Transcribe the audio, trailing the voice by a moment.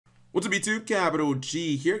What's up YouTube, Capital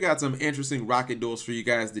G here. Got some interesting rocket duels for you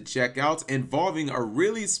guys to check out involving a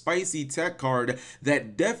really spicy tech card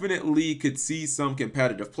that definitely could see some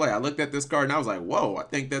competitive play. I looked at this card and I was like, whoa, I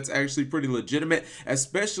think that's actually pretty legitimate,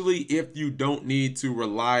 especially if you don't need to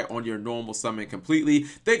rely on your normal summon completely.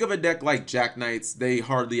 Think of a deck like Jack Knights. They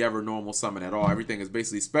hardly ever normal summon at all. Everything is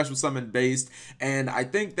basically special summon based, and I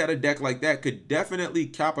think that a deck like that could definitely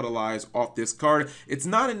capitalize off this card. It's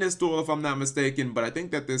not in this duel if I'm not mistaken, but I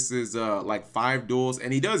think that this is like 5 duels,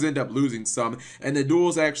 and he does end up losing some, and the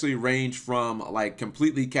duels actually range from like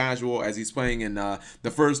completely casual as he's playing in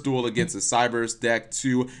the first duel against a Cybers deck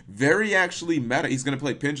to very actually meta. He's going to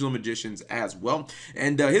play Pendulum Magicians as well,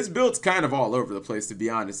 and his build's kind of all over the place, to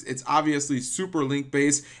be honest. It's obviously super link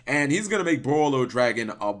based, and he's going to make Borolo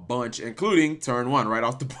Dragon a bunch, including turn 1 right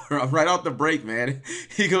off the break, man.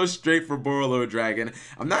 He goes straight for Borolo Dragon.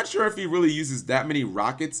 I'm not sure if he really uses that many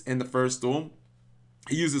rockets in the first duel.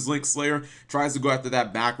 He uses Link Slayer, tries to go after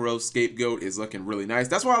that back row. Scapegoat is looking really nice.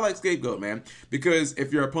 That's why I like Scapegoat, man, because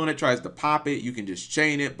if your opponent tries to pop it, you can just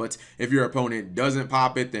chain it. But if your opponent doesn't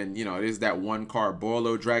pop it, then, you know, it is that one card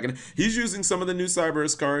Borolo Dragon. He's using some of the new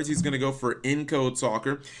Cybers cards. He's going to go for Encode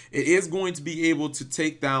Talker. It is going to be able to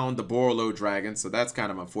take down the Borolo Dragon, so that's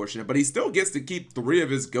kind of unfortunate. But he still gets to keep 3 of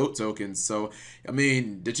his GOAT tokens. So, I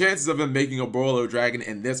mean, the chances of him making a Borolo Dragon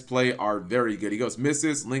in this play are very good. He goes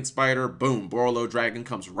Missus, Link Spider, boom, Borolo Dragon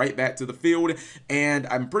comes right back to the field, and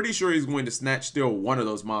I'm pretty sure he's going to snatch steal one of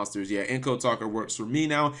those monsters. Yeah, Encode Talker works for me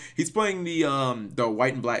now. He's playing the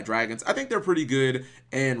white and black dragons. I think they're pretty good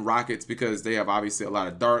in Rockets because they have obviously a lot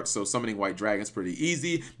of dark, so summoning white dragons pretty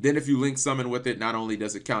easy. Then if you link summon with it, not only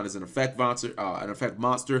does it count as an effect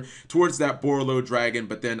monster towards that Borolo Dragon,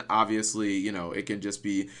 but then obviously, you know, it can just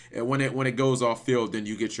be when it goes off field, then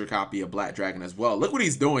you get your copy of Black Dragon as well. Look what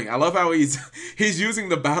he's doing. I love how he's using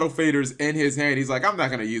the battle faders in his hand. He's like, I'm not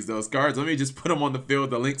going to use those cards. Let me just put them on the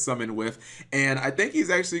field to link summon with. And I think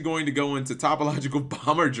he's actually going to go into Topological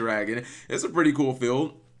Bomber Dragon. It's a pretty cool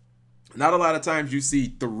field. Not a lot of times you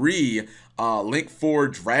see 3 Link 4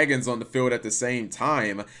 dragons on the field at the same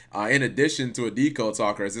time, in addition to a Decode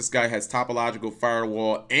Talker, as this guy has Topological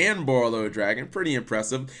Firewall and Borolo Dragon. Pretty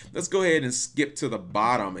impressive. Let's go ahead and skip to the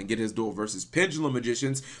bottom and get his duel versus Pendulum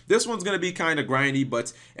Magicians. This one's going to be kind of grindy,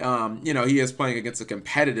 but you know, he is playing against a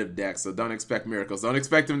competitive deck, so don't expect miracles. Don't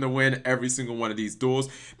expect him to win every single one of these duels.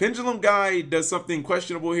 Pendulum guy does something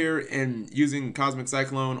questionable here in using Cosmic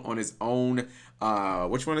Cyclone on his own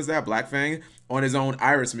which one is that? Black Fang? On his own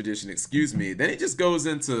Iris Magician, excuse me. Then he just goes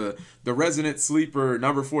into the Resident Sleeper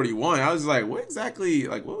number 41. I was like, what exactly,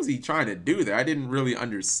 like, what was he trying to do there? I didn't really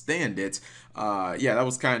understand it. Yeah, that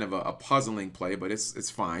was kind of a puzzling play, but it's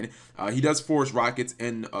fine. He does force Rockets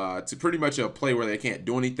in to pretty much a play where they can't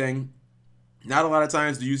do anything. Not a lot of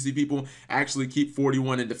times do you see people actually keep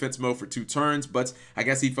 41 in defense mode for 2 turns, but I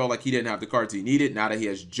guess he felt like he didn't have the cards he needed. Now that he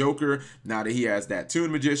has Joker, now that he has that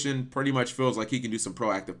Toon Magician, pretty much feels like he can do some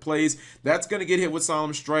proactive plays. That's going to get hit with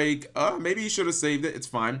Solemn Strike. Maybe he should have saved it. It's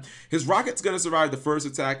fine. His Rocket's going to survive the first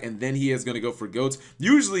attack, and then he is going to go for Goats.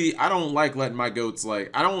 Usually, I don't like letting my Goats,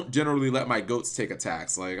 like, I don't generally let my Goats take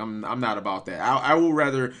attacks. Like, I'm not about that. I will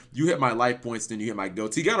rather you hit my life points than you hit my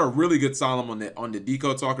Goats. He got a really good Solemn on the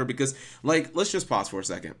Decode Talker because, like, let's just pause for a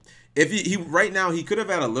second. If he right now, he could have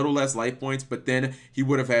had a little less life points, but then he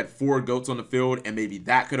would have had 4 Goats on the field, and maybe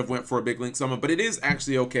that could have went for a big link summon. But it is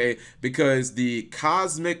actually okay because the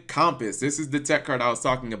Cosmic Compass, this is the tech card I was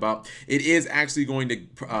talking about, it is actually going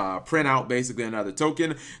to print out basically another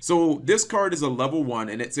token. So this card is a level 1,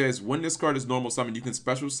 and it says when this card is normal summon, you can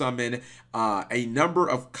special summon a number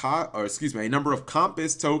of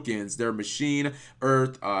Compass tokens. They're Machine,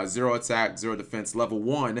 Earth, 0 attack, 0 defense, level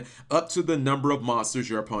 1, up to the number of monsters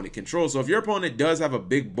your opponent control. So if your opponent does have a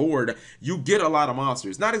big board, you get a lot of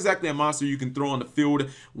monsters. Not exactly a monster you can throw on the field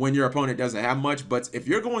when your opponent doesn't have much, but if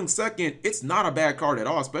you're going second, it's not a bad card at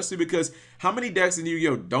all, especially because how many decks in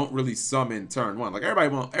Yu-Gi-Oh don't really summon turn 1? Like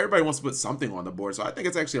everybody wants to put something on the board, so I think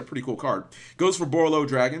it's actually a pretty cool card. Goes for Borolo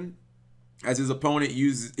Dragon. As his opponent he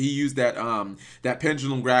used that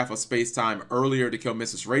Pendulum Graph of Space-Time earlier to kill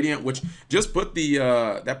Mrs. Radiant, which just put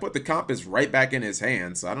the Compass right back in his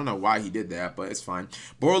hand. So I don't know why he did that, but it's fine.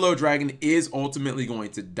 Borolo Dragon is ultimately going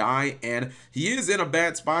to die, and he is in a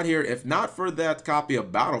bad spot here. If not for that copy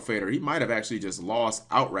of Battle Fader, he might have actually just lost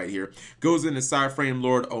outright here. Goes into Cyframe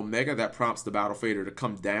Lord Omega. That prompts the Battle Fader to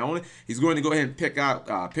come down. He's going to go ahead and pick out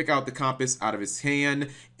the Compass out of his hand,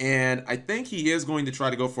 and I think he is going to try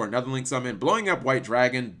to go for another link summon. Blowing up White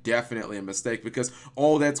Dragon, definitely a mistake, because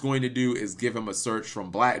all that's going to do is give him a search from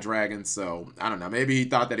Black Dragon. So I don't know, maybe he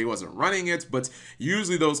thought that he wasn't running it, but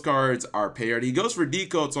usually those cards are paired. He goes for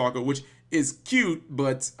Decode Talker, which is cute,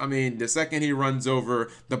 but I mean, the second he runs over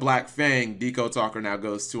the Black Fang, Deco Talker now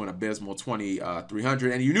goes to an abysmal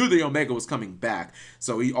 2300, and you knew the Omega was coming back,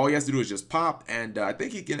 so all he has to do is just pop, and I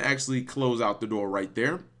think he can actually close out the door right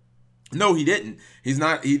there. No, he didn't. He's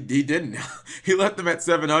not. He didn't. He left them at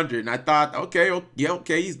 700, and I thought, okay, yeah,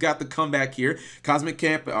 okay, he's got the comeback here. Cosmic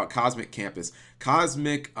Compass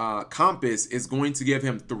is going to give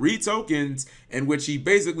him 3 tokens, in which he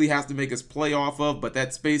basically has to make his play off of, but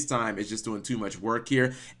that space time is just doing too much work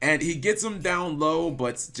here, and he gets him down low,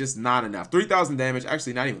 but just not enough. 3,000 damage,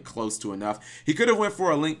 actually not even close to enough. He could have went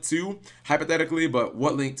for a Link 2, hypothetically, but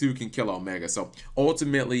what Link 2 can kill Omega? So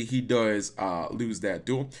ultimately, he does lose that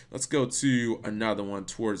duel. Let's go to another one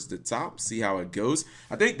towards the top, see how it goes.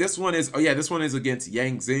 I think this one is, oh yeah, this one is against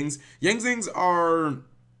Yang Zings. Yang Zings are,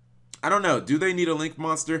 I don't know, do they need a Link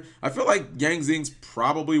monster? I feel like Yang Zings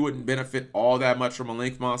probably wouldn't benefit all that much from a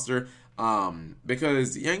Link monster.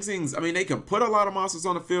 Because Yang Zings, I mean, they can put a lot of monsters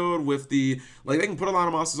on the field with the, like, they can put a lot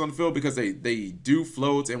of monsters on the field because they do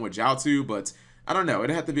float and with Jiaotu, but I don't know.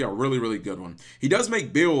 It'd have to be a really, really good one. He does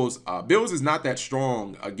make Bills. Bills is not that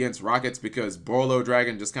strong against Rockets because Borlo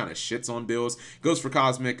Dragon just kind of shits on Bills. Goes for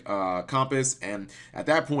Cosmic Compass, and at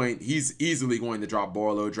that point, he's easily going to drop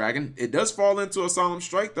Borlo Dragon. It does fall into a Solemn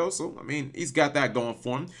Strike though, so I mean, he's got that going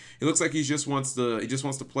for him. It looks like he just wants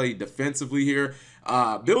to play defensively here.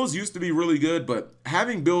 Bills used to be really good, but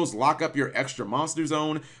having Bills lock up your extra monster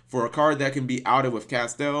zone for a card that can be outed with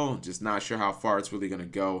Castell, just not sure how far it's really going to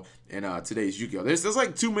go in today's Yu-Gi-Oh! There's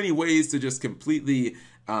like too many ways to just completely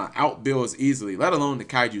out Bills easily, let alone the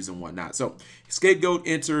Kaijus and whatnot. So Scapegoat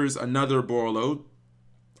enters another Borlo,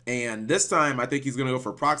 and this time I think he's going to go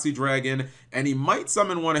for Proxy Dragon, and he might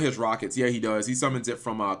summon one of his Rockets. Yeah, he does. He summons it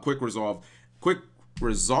from Quick Resolve. Quick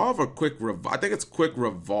Resolve or Quick Revolve? I think it's Quick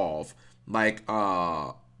Revolve. Like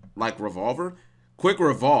Revolver? Quick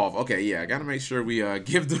Revolve. Okay, yeah, I gotta make sure we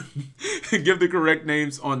give the correct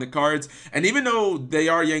names on the cards. And even though they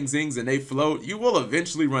are Yang Zings and they float, you will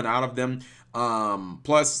eventually run out of them.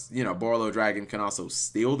 Plus, you know, Borlo Dragon can also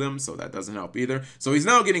steal them, so that doesn't help either. So he's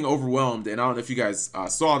now getting overwhelmed, and I don't know if you guys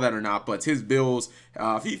saw that or not, but his Bills,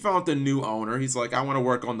 if he found a new owner, he's like, I want to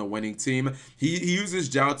work on the winning team. He uses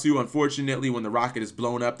Jiaotu. Unfortunately, when the rocket is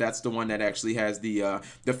blown up, that's the one that actually has the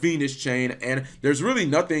Fiendish Chain, and there's really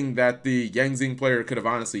nothing that the Yang Zing player could have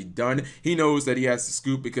honestly done. He knows that he has to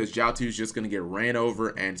scoop because Jiaotu is just going to get ran over,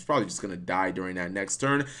 and it's probably just going to die during that next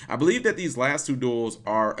turn. I believe that these last 2 duels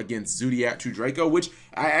are against Zodiac Draco, which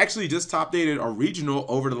I actually just top dated a regional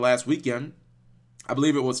over the last weekend. I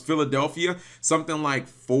believe it was Philadelphia, something like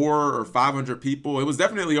 400 or 500 people. It was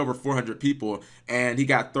definitely over 400 people, and he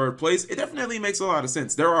got 3rd place. It definitely makes a lot of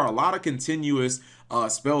sense. There are a lot of continuous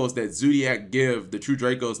spells that Zodiac give the True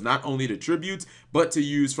Dracos, not only to tributes, but to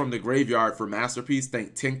use from the graveyard for Masterpiece.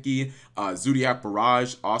 Think Tenki, Zodiac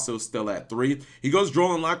Barrage, also still at 3. He goes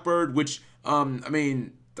Droll and Lockbird, which, I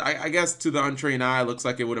mean, I guess to the untrained eye, looks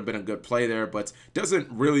like it would have been a good play there, but doesn't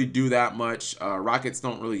really do that much. Rockets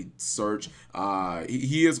don't really search.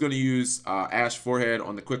 He is going to use Ash Forehead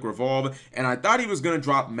on the Quick Revolve, and I thought he was going to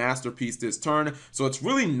drop Masterpiece this turn, so it's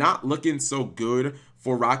really not looking so good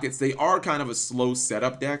for Rockets. They are kind of a slow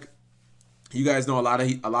setup deck. You guys know a lot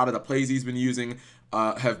of the plays he's been using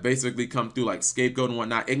have basically come through like Scapegoat and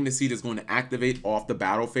whatnot. Igniseed is going to activate off the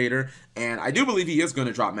Battle Fader, and I do believe he is going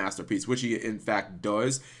to drop Masterpiece, which he in fact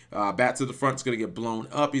does. Bat to the front is going to get blown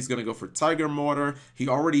up. He's going to go for Tiger Mortar. He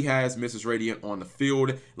already has Mrs. Radiant on the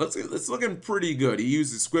field. It's looking pretty good. He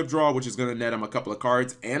uses Squib Draw, which is going to net him a couple of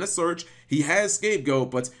cards and a search. He has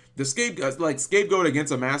Scapegoat, but the Scapegoat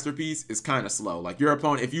against a Masterpiece is kind of slow. Like your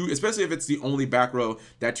opponent, especially if it's the only back row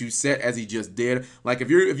that you set as he just did, like if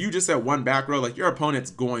you just set one back row, like your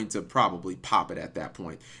opponent's going to probably pop it at that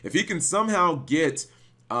point. If he can somehow get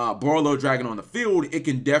Borlo Dragon on the field, it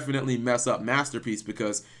can definitely mess up Masterpiece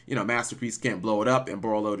because, you know, Masterpiece can't blow it up and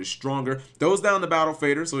Borlo is stronger. Throws down the Battle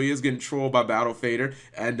Fader, so he is getting trolled by Battle Fader,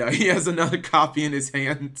 and he has another copy in his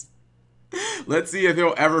hand. Let's see if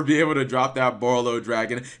he'll ever be able to drop that Borlo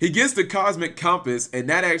Dragon. He gets the Cosmic Compass, and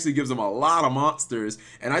that actually gives him a lot of monsters.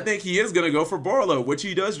 And I think he is going to go for Borlo, which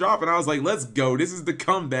he does drop. And I was like, let's go. This is the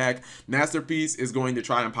comeback. Masterpiece is going to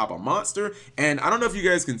try and pop a monster. And I don't know if you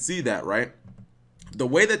guys can see that, right? The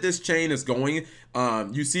way that this chain is going,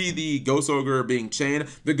 you see the Ghost Ogre being chained.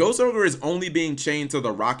 The Ghost Ogre is only being chained to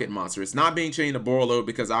the Rocket monster. It's not being chained to Borlo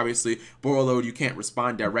because obviously Borlo, you can't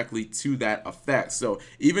respond directly to that effect. So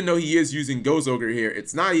even though he is using Ghost Ogre here,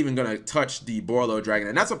 it's not even going to touch the Borlo Dragon.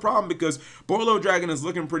 And that's a problem because Borlo Dragon is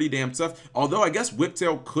looking pretty damn tough. Although I guess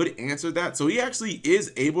Whiptail could answer that. So he actually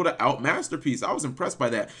is able to out Masterpiece. I was impressed by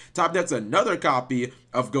that. Top deck's another copy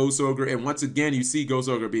of Ghost Ogre, and once again you see Ghost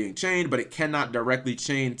Ogre being chained, but it cannot directly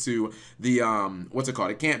chain to the what's it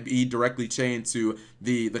called? It can't be directly chained to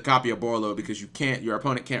the copy of Borlo because your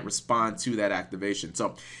opponent can't respond to that activation.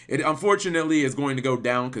 So it unfortunately is going to go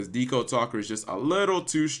down because Deco Talker is just a little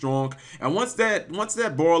too strong. And once that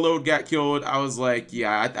Borlo got killed, I was like,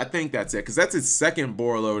 yeah, I think that's it, because that's his second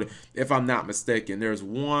Borlo if I'm not mistaken. There's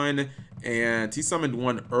one, and he summoned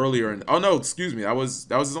one earlier. And oh no, excuse me, that was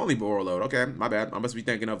his only Borlo. Okay, my bad. I must be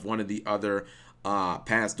thinking of one of the other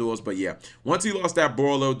past duels. But yeah, once he lost that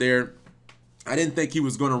Borlo there, I didn't think he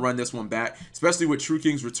was going to run this one back, especially with True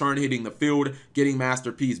King's return hitting the field, getting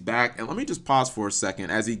Masterpiece back. And let me just pause for a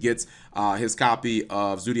second as he gets his copy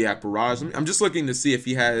of Zodiac Barrage. I'm just looking to see if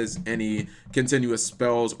he has any continuous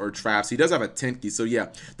spells or traps. He does have a Tenki, so yeah,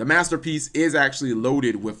 the Masterpiece is actually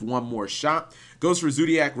loaded with one more shot. Goes for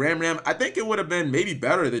Zodiac Ram. I think it would have been maybe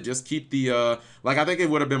better to just keep the, I think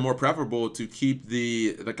it would have been more preferable to keep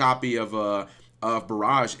the copy of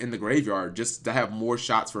Barrage in the graveyard just to have more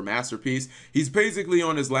shots for Masterpiece. He's basically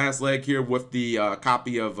on his last leg here with the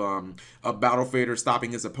copy of Battle Fader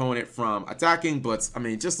stopping his opponent from attacking. But I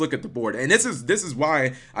mean, just look at the board, and this is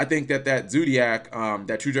why I think that Zodiac,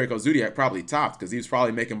 that True Draco Zodiac probably topped, because he was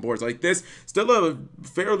probably making boards like this. Still a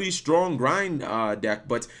fairly strong grind deck,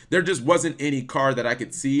 but there just wasn't any card that I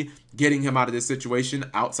could see getting him out of this situation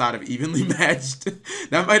outside of Evenly Matched.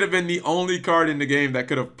 That might have been the only card in the game that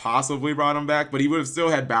could have possibly brought him back, but he would have still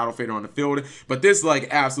had Battle Fader on the field. But this like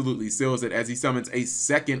absolutely seals it as he summons a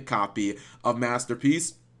second copy of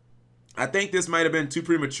Masterpiece. I think this might have been too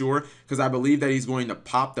premature because I believe that he's going to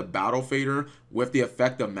pop the Battle Fader with the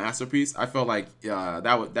effect of Masterpiece. I felt like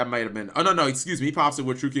that might have been, oh no, excuse me, he pops it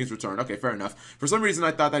with True King's return. Okay, fair enough. For some reason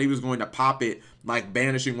I thought that he was going to pop it like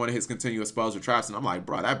banishing one of his continuous spells or traps, and I'm like,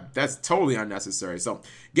 bro, that's totally unnecessary. So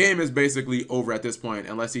game is basically over at this point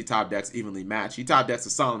unless he top decks Evenly Matched. He top decks a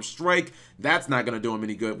Solemn Strike. That's not going to do him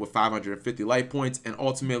any good with 550 life points, and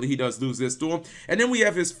ultimately he does lose this duel. And then we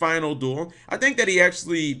have his final duel. I think that he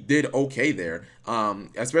actually did okay there,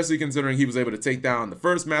 especially considering he was able to take down the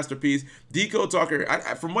first Masterpiece. Deco Talker,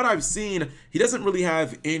 from what I've seen, he doesn't really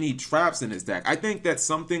have any traps in his deck. I think that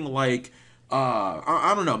something like,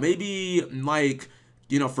 I don't know, maybe like,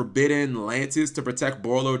 you know, Forbidden Lances to protect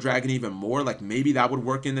Borlo Dragon even more. Like maybe that would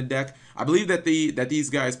work in the deck. I believe that these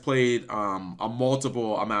guys played a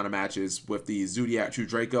multiple amount of matches with the Zodiac True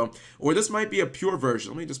Draco, or this might be a pure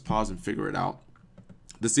version. Let me just pause and figure it out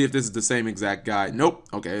to see if this is the same exact guy. Nope.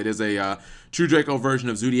 Okay, it is a True Draco version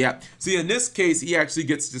of Zodiac. See, in this case, he actually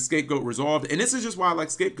gets the Scapegoat resolved, and this is just why I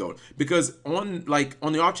like Scapegoat, because on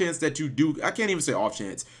the off chance that you do, I can't even say off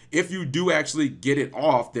chance, if you do actually get it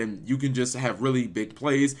off, then you can just have really big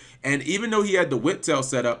plays. And even though he had the Whiptail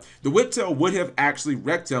set up, the Whiptail would have actually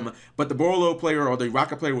wrecked him, but the Borlo player or the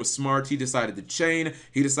Rocket player was smart. He decided to chain.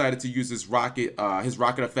 He decided to use his Rocket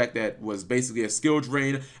effect that was basically a skill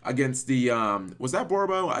drain against the, was that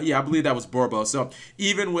Borbo? Yeah, I believe that was Borbo. So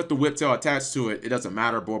even with the Whiptail attached to it, it doesn't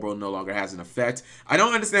matter. Borbo no longer has an effect. I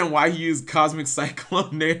don't understand why he used Cosmic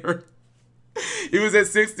Cyclone there. He was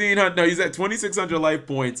at 1,600. No, he's at 2,600 life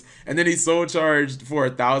points, and then he soul charged for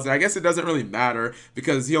 1,000. I guess it doesn't really matter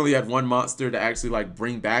because he only had one monster to actually like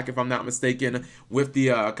bring back, if I'm not mistaken, with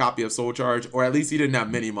the copy of soul charge, or at least he didn't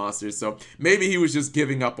have many monsters. So maybe he was just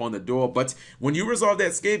giving up on the duel. But when you resolve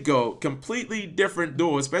that Scapegoat, completely different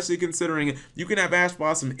duel, especially considering you can have Ash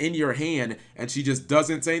Blossom in your hand and she just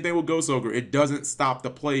doesn't say anything with Ghost Ogre. It doesn't stop the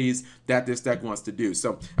plays that this deck wants to do.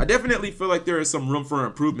 So I definitely feel like there is some room for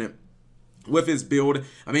improvement with his build.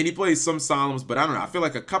 I mean, he plays some Solemns, but I don't know. I feel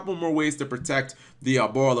like a couple more ways to protect the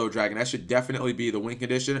Borlo Dragon. That should definitely be the win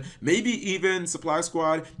condition. Maybe even Supply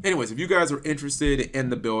Squad. Anyways, if you guys are interested in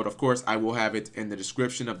the build, of course, I will have it in the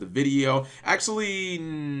description of the video. Actually,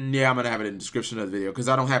 yeah, I'm going to have it in the description of the video because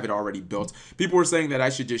I don't have it already built. People were saying that I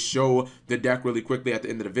should just show the deck really quickly at the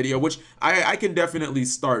end of the video, which I can definitely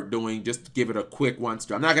start doing, just to give it a quick once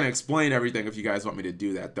through. I'm not going to explain everything if you guys want me to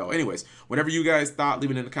do that, though. Anyways, whatever you guys thought, leave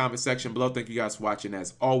it in the comment section below. Thank you guys for watching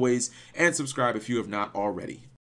as always, and subscribe if you have not already.